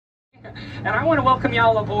And I want to welcome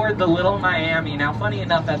y'all aboard the Little Miami. Now, funny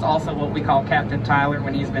enough, that's also what we call Captain Tyler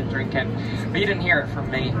when he's been drinking, but you didn't hear it from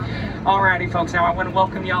me. Alrighty, folks, now I want to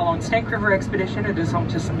welcome y'all on Snake River Expedition. It is home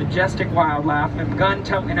to some majestic wildlife and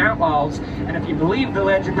gun-toting outlaws, and if you believe the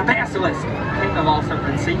legend, the Basilisk, king of all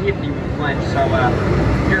serpents. See, he didn't even flinch, so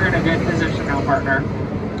you're in a good position now, partner.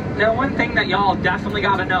 Now, one thing that y'all definitely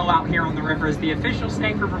got to know out here on the river is the official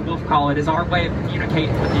Snake River Wolf Call. It is our way of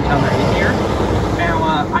communicating with each other. You hear? Now,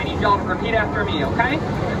 I need y'all to repeat after me, okay?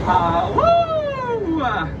 Woo! Woo!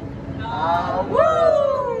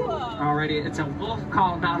 Alrighty, it's a wolf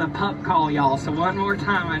call, not a pup call, y'all. So one more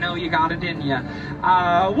time, I know you got it, didn't you?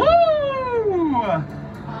 Woo!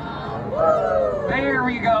 There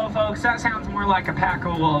we go, folks. That sounds more like a pack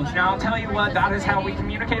of wolves. Now, I'll tell you what, that is how we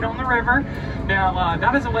communicate on the river. Now,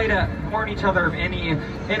 that is a way to warn each other of any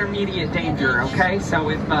intermediate danger, okay? So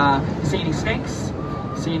if you see any snakes,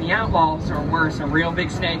 see any outlaws, or worse, a real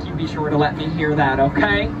big snake, you be sure to let me hear that,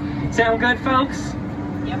 okay? Sound good, folks?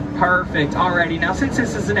 Yep. Perfect. Alrighty, now since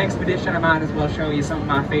this is an expedition, I might as well show you some of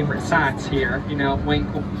my favorite sights here. You know,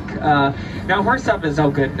 wink, wink. Now, first up is,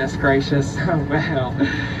 oh goodness gracious, oh well.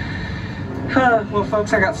 Well,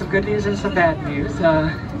 folks, I got some good news and some bad news.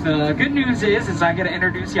 The good news is I get to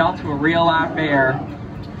introduce y'all to a real live bear.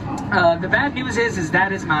 The bad news is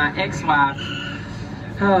that is my ex-wife.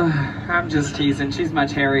 I'm just teasing. She's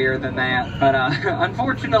much hairier than that. But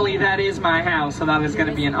unfortunately, that is my house, so that is going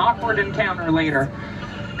to be an awkward encounter later.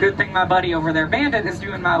 Good thing my buddy over there, Bandit, is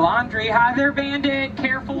doing my laundry. Hi there, Bandit.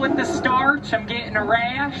 Careful with the starch. I'm getting a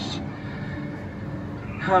rash.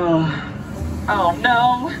 Oh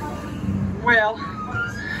no. Well,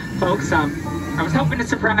 folks, I was hoping to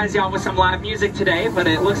surprise y'all with some live music today, but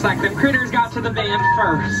it looks like them critters got to the band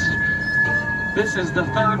first. This is the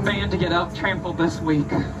third band to get up trampled this week.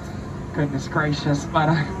 Goodness gracious.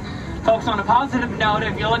 But, folks, on a positive note,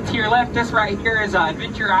 if you look to your left, this right here is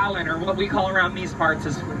Adventure Island, or what we call around these parts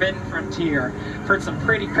is Forbidden Frontier. I've heard some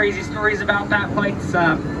pretty crazy stories about that place,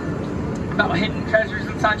 about hidden treasures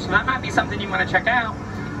and such, so that might be something you want to check out.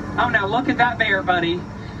 Oh, now look at that bear, buddy.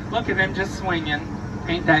 Look at him just swinging.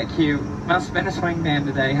 Ain't that cute? Must have been a swing band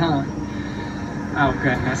today, huh? Oh,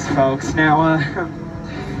 goodness, folks. Now,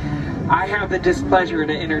 I have the displeasure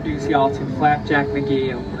to introduce y'all to Flapjack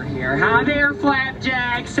McGee over here. Hi there,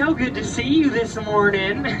 Flapjack. So good to see you this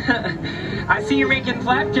morning. I see you're making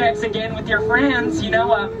flapjacks again with your friends. You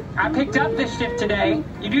know, I picked up this shift today.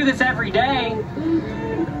 You do this every day.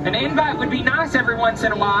 An invite would be nice every once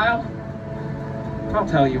in a while. I'll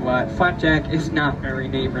tell you what, Flapjack is not very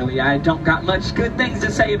neighborly. I don't got much good things to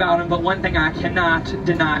say about him, but one thing I cannot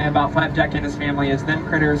deny about Flapjack and his family is them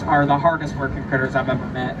critters are the hardest working critters I've ever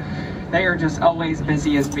met. They are just always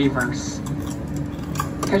busy as beavers.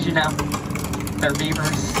 Because, you know, they're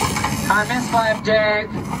beavers. Hi, Miss Flapjack.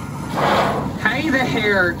 Hey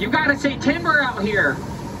there, you gotta say timber out here.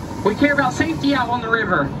 We care about safety out on the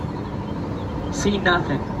river. See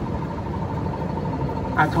nothing.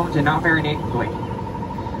 I told you, not very neighborly.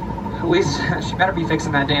 At least she better be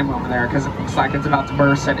fixing that dam over there, because it looks like it's about to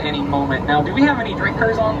burst at any moment. Now, do we have any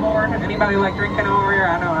drinkers on board? Anybody like drinking over here?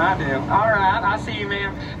 I know I do. Alright, I see you,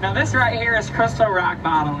 ma'am. Now, this right here is Crystal Rock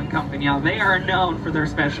Bottling Company. Now, they are known for their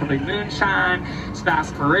specialty moonshine,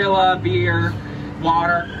 sarsaparilla, beer,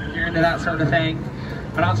 water. You're into that sort of thing.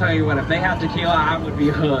 But I'll tell you what, if they have tequila, I would be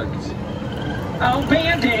hooked. Oh,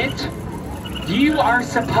 Bandit! You are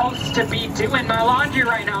supposed to be doing my laundry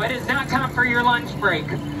right now. It is not time for your lunch break.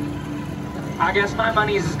 I guess my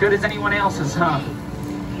money is as good as anyone else's, huh?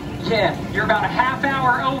 Yeah, you're about a half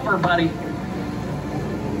hour over, buddy.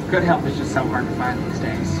 Good help is just so hard to find these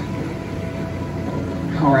days.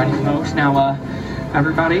 Alrighty, folks. Now,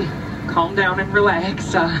 everybody, calm down and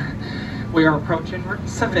relax. We are approaching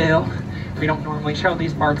Seville. We don't normally show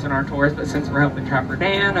these parts in our tours, but since we're helping Trapper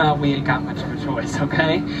Dan, we ain't got much of a choice,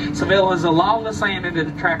 okay? Seville is a lawless land and it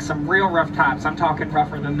attracts some real rough types. I'm talking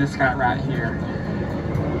rougher than this guy right here.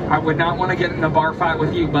 I would not want to get in a bar fight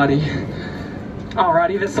with you, buddy.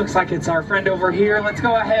 Alrighty, this looks like it's our friend over here. Let's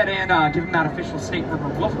go ahead and give him that official Snake River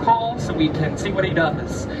Wolf Call so we can see what he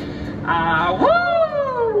does. Woo!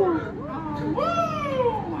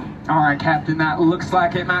 Alright, Captain, that looks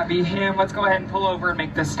like it might be him. Let's go ahead and pull over and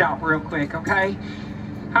make this stop real quick, okay?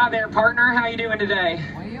 Hi there, partner. How you doing today?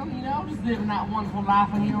 Well, you know, just living that wonderful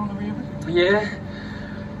life here on the river. Yeah?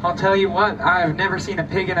 I'll tell you what, I've never seen a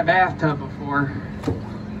pig in a bathtub before.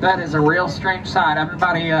 That is a real strange sight.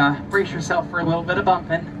 Everybody, brace yourself for a little bit of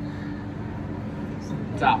bumping.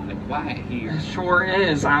 It's awfully quiet here. It sure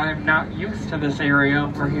is. I'm not used to this area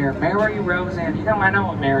over here. Mary Rose, and you know I know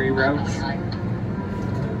a Mary Rose.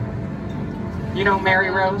 You know Mary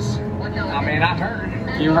Rose? I mean, I've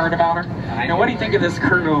heard. You heard about her? Now, what do you think of this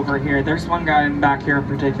crew over here? There's one guy in back here in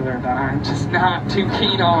particular that I'm just not too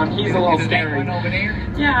keen on. He's a little scary. Over there?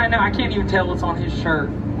 Yeah, I know. I can't even tell what's on his shirt.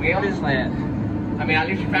 Well, What is that? I mean, at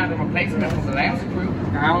least you found a replacement for the last crew.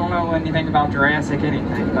 I don't know anything about Jurassic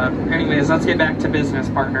anything, but anyways, let's get back to business,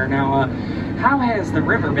 partner. Now, how has the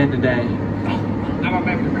river been today? I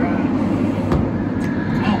remember.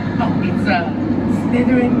 It's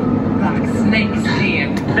slithering like snakes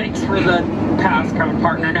in. Thanks for the passcode,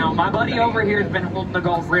 partner. Now, my buddy over here has been holding the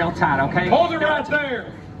goals real tight, okay? Hold it right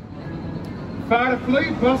there. Fight a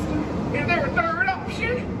fleet, Buster. Is there a third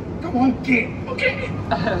option? Come on, get it. Okay.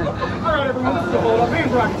 All right, everyone, let's hold up.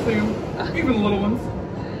 Hands where I can see them, even the little ones.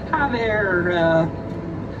 Hi there,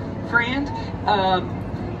 friend.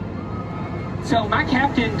 So my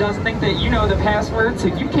captain doesn't think that you know the password, so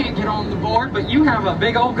you can't get on the board, but you have a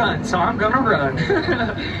big old gun, so I'm gonna run.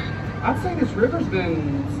 I'd say this river's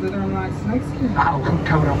been slithering like snakeskin. Oh,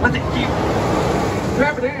 Toto, what's it you?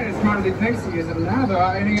 Trapper Dan is smarter than he thinks he is, and neither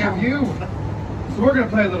are any of you. So we're gonna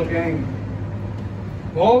play a little game.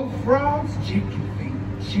 Bullfrogs, chicken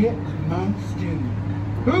feet, chipmunk stew.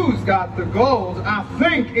 Who's got the gold? I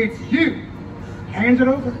think it's you. Hands it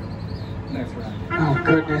over. That's right. Oh,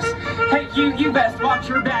 goodness. Hey, you best watch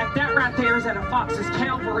your back. That right there is at a Fox's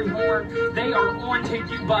cavalry horn. They are on to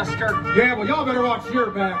you, Buster. Yeah, well, y'all better watch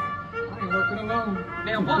your back. I ain't working alone.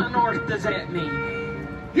 Now, what on earth does that mean?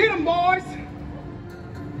 Get 'em, boys!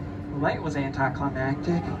 Well, that was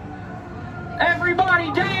anticlimactic.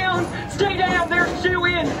 Everybody down! Stay down! They're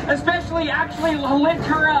shoo-in! Especially, actually, lift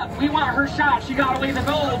her up. We want her shot. She got away the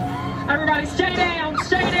gold. Everybody stay down!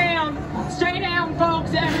 Stay down! Stay down,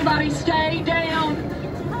 folks! Everybody stay down!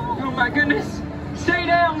 Oh my goodness! Stay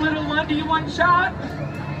down, little one! Do you want shot?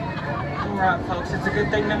 Alright, folks, it's a good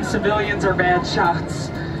thing them civilians are bad shots.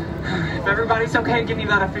 If everybody's okay, give me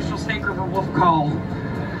that official Snake River Wolf call.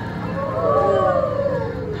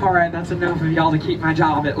 Alright, that's enough of y'all to keep my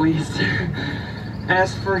job at least.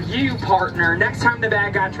 As for you, partner, next time the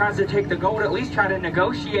bad guy tries to take the gold, at least try to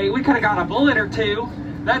negotiate. We could have got a bullet or two.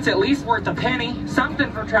 That's at least worth a penny.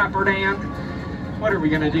 Something for Trapper Dan. What are we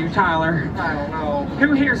gonna do, Tyler? I don't know.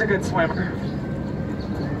 Who here's a good swimmer?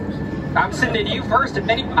 I'm sending you first if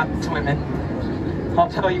anybody's swimming. I'll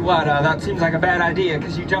tell you what, that seems like a bad idea,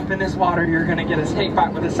 because you jump in this water, you're gonna get a snake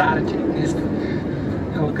bite with a side of tooth.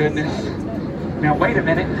 Oh goodness. Now wait a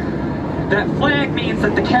minute. That flag means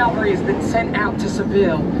that the cavalry has been sent out to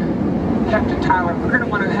Seville. Captain Tyler, we're gonna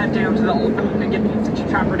want to head down to the old building and get the to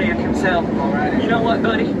Trapper Dan himself. Alright. You know what,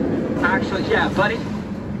 buddy? Actually, yeah, buddy.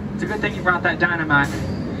 It's a good thing you brought that dynamite,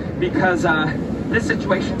 because this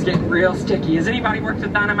situation's getting real sticky. Has anybody worked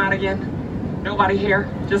with dynamite again? Nobody here?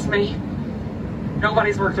 Just me?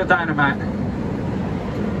 Nobody's worked with dynamite.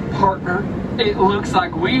 Partner, it looks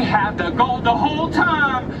like we had the gold the whole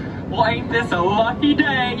time. Well, ain't this a lucky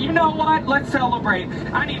day? You know what? Let's celebrate.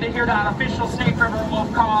 I need to hear that official Snake River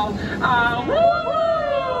Wolf call.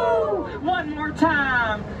 Woo! One more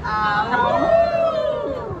time.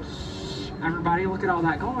 Woo! Shh. Everybody, look at all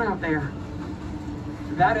that gold out there.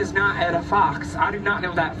 That is not at a fox. I do not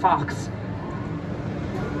know that fox.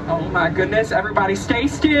 Oh my goodness. Everybody stay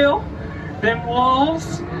still. Them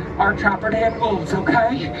wolves are Trapper Dan wolves,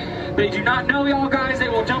 okay? They do not know y'all guys. They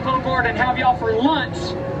will jump on board and have y'all for lunch.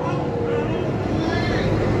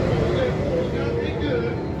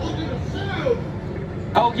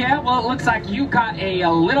 Oh yeah? Well, it looks like you got a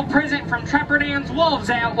little present from Trapper Dan's wolves,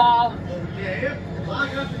 outlaw. Yeah, well,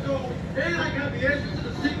 I got the gold, and I got the essence of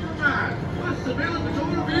the secret mine. What's the bill of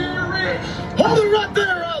going to be rich? Hold it right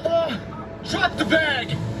there, outlaw! Drop the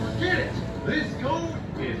bag! Forget it. This gold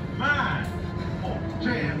is mine. Oh,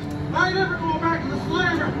 Jan, I ain't never going back to the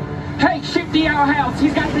slaver. Hey, shoot the outhouse.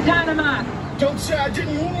 He's got the dynamite. Don't say I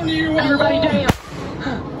didn't warn you, Everybody outlaw!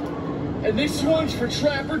 down. And this one's for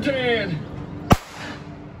Trapper Dan.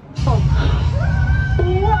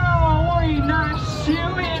 Wow, what a nice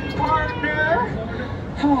shoe-in, partner.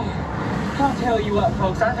 I'll tell you what,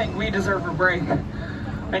 folks, I think we deserve a break.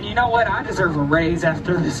 And you know what? I deserve a raise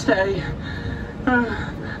after this day.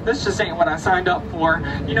 This just ain't what I signed up for.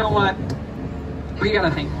 You know what? We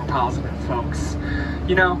gotta think more positive, folks.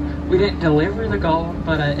 You know, we didn't deliver the gold,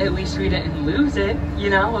 but at least we didn't lose it. You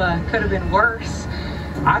know, could have been worse.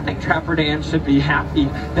 I think Trapper Dan should be happy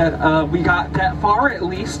that we got that far at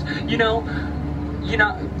least. You know,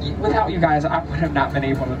 without you guys, I would have not been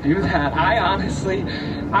able to do that.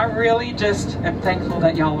 I really just am thankful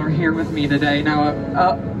that y'all are here with me today.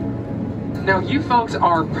 Now you folks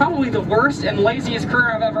are probably the worst and laziest crew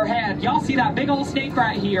I've ever had. Y'all see that big old snake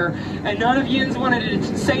right here, and none of yous wanted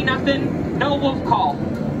to say nothing? No wolf call.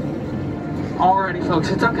 Alrighty,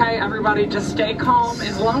 folks, it's okay. Everybody just stay calm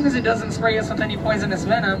as long as it doesn't spray us with any poisonous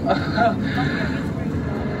venom.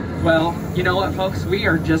 Well, you know what, folks? We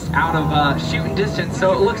are just out of shooting distance,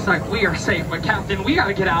 so it looks like we are safe. But, Captain, we got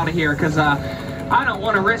to get out of here because I don't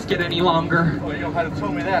want to risk it any longer. Well, you don't have to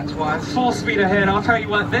tell me that twice. Full speed ahead. I'll tell you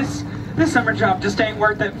what, this summer job just ain't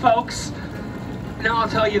worth it, folks. Now, I'll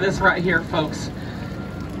tell you this right here, folks.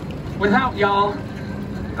 Without y'all,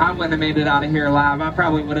 I wouldn't have made it out of here alive. I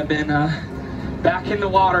probably would have been back in the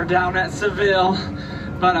water down at Seville.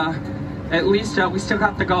 But at least we still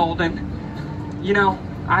got the gold. And, you know,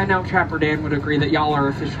 I know Trapper Dan would agree that y'all are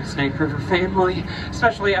official Snake River family,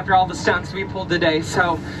 especially after all the stunts we pulled today.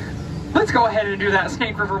 So let's go ahead and do that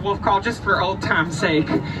Snake River wolf call just for old time's sake.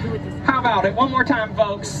 How about it? One more time,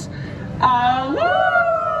 folks. Woo!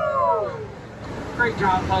 Great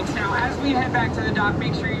job, folks. Now, as we head back to the dock,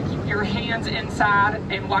 make sure you keep your hands inside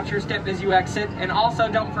and watch your step as you exit. And also,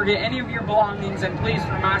 don't forget any of your belongings. And please,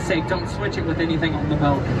 for my sake, don't switch it with anything on the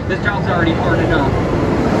boat. This job's already hard enough.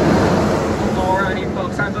 Alrighty,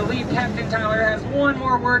 folks, I believe Captain Tyler has one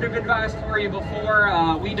more word of advice for you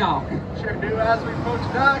before we dock. Sure do. As we approach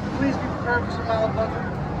the dock, please be prepared for some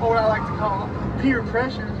motherfucker, or what I like to call peer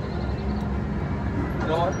pressure.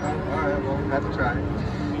 Alright, well, we'll have to try it.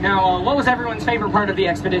 Now, what was everyone's favorite part of the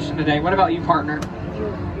expedition today? What about you, partner?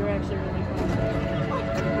 You're actually really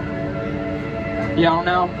fun. Y'all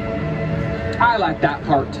know? I like that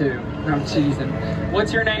part too. I'm teasing.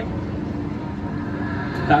 What's your name?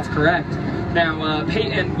 That's correct. Now,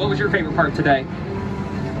 Peyton, what was your favorite part today?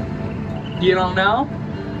 You don't know?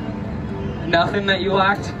 Nothing that you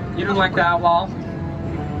liked? You don't like the outlaw?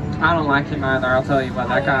 I don't like him either. I'll tell you what,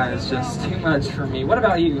 that guy is just too much for me. What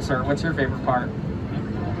about you, sir? What's your favorite part?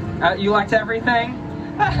 You liked everything?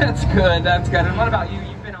 That's good, that's good. And what about you?